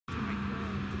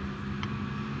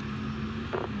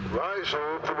Right, so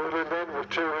we're promoting then with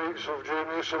 2 heats of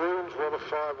Jnr Saloons, 1 of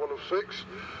 5, 1 of 6.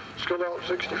 Scunny Autograss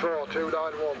 64,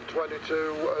 291,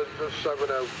 22 and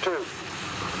 702.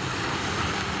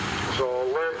 So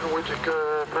Leighton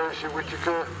Whittaker, Percy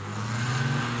Whittaker,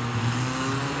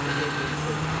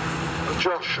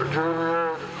 Josh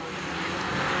Jr.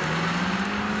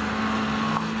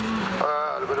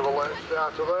 And a bit of a late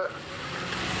start of it.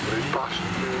 But he's past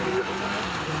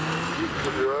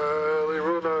the early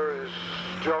runner is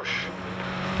Josh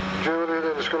Jr. in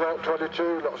the Scunny Autograss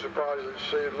 22, not surprising to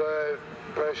see him there.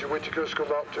 Percy Whittaker,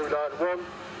 Scunny Autograss 291.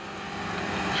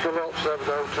 Scunny Autograss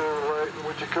 702, Leighton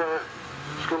Whittaker.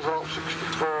 Scunny Autograss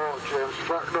 64, James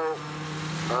Fracknell.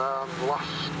 And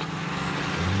last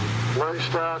late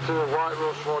starter, White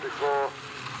Rose 44,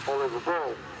 Oliver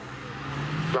Ball.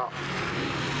 That's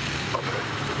it.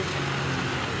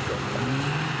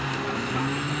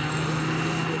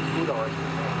 Good eye.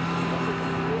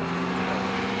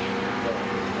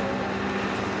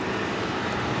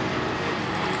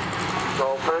 So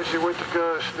Percy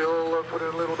Whittaker still putting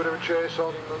a little bit of a chase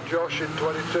on Josh in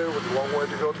 22 with a long way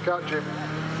to go to catch him.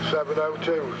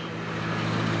 702s.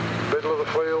 Middle of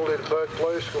the field in 3rd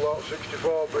place, Scunny Autograss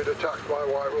 64 being attacked by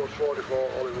White Rose 44,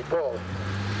 Oliver Ball.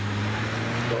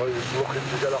 So he's looking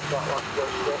to get off that last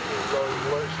place stop with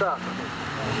a late start.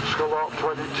 Scunny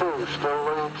Autograss 22 still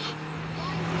leads.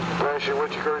 Percy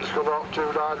Whittaker in Scunny Autograss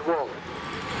 291.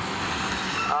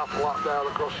 Half a lap down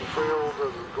across the field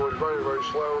and going very, very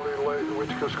slowly. Leighton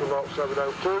Whittaker, Scunny Autograss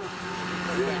 702.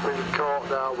 He's been caught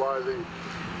now by the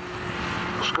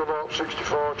Scunny Autograss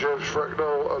 64, James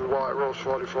Fracknell, and White Rose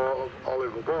 44,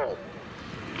 Oliver Ball.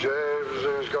 James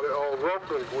has got it all wrong,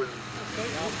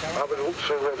 having a look to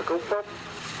see where they come from.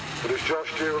 But it's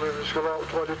Josh Julian in Scunny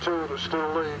Autograss 22 that still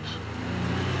leads.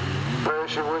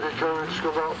 Percy Whittaker in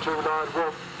Scunny Autograss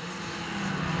 291.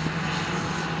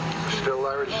 Still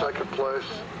there in 2nd place.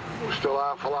 We're still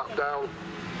half a lap down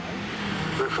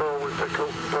before we pick up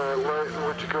Leighton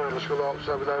Whittaker in the Scunny Autograss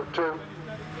 702.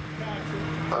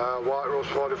 White Rose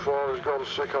 44 has gone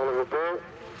sick, Oliver Ball.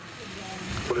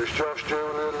 But it's Josh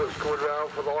Julian that's coming round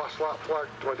for the last lap flag,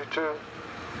 22.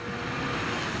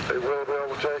 He will be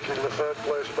overtaking the 3rd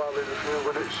place man in a few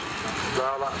minutes.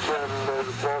 Now that's in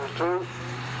 1-2.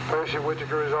 Percy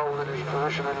Whittaker is holding his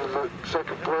position in the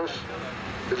 2nd place.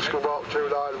 It's Scunny Autograss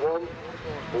 291.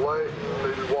 Leighton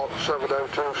in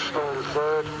 702, still in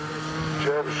 3rd.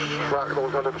 James Fracknell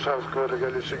got himself good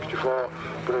again in 64,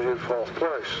 but he's in 4th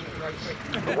place.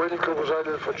 The win comes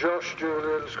in for Josh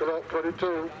Julian, Scunny Autograss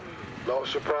 22. Not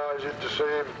surprising to see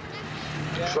him.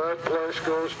 3rd place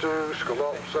goes to Scunny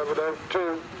Autograss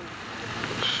 702.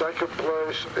 2nd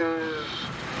place is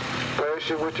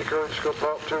Percy Whittaker in Scunny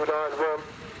Autograss 291.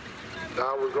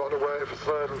 Now we've got to wait for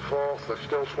 3rd and 4th. They're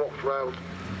still swapped round.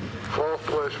 4th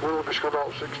place will be Scunny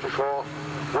Autograss 64.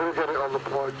 We'll get it on the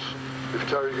points if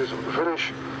Terry gets up the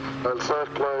finish. And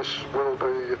 3rd place will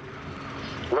be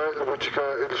Leighton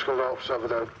Whittaker in Scunny Autograss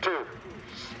 702.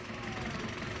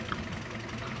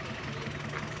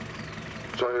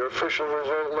 So your official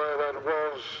result there then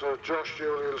was Josh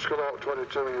Julian Scunny Autograss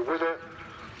 22 your winner.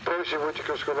 Percy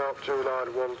Whittaker Scunny Autograss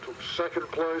 291 took 2nd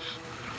place.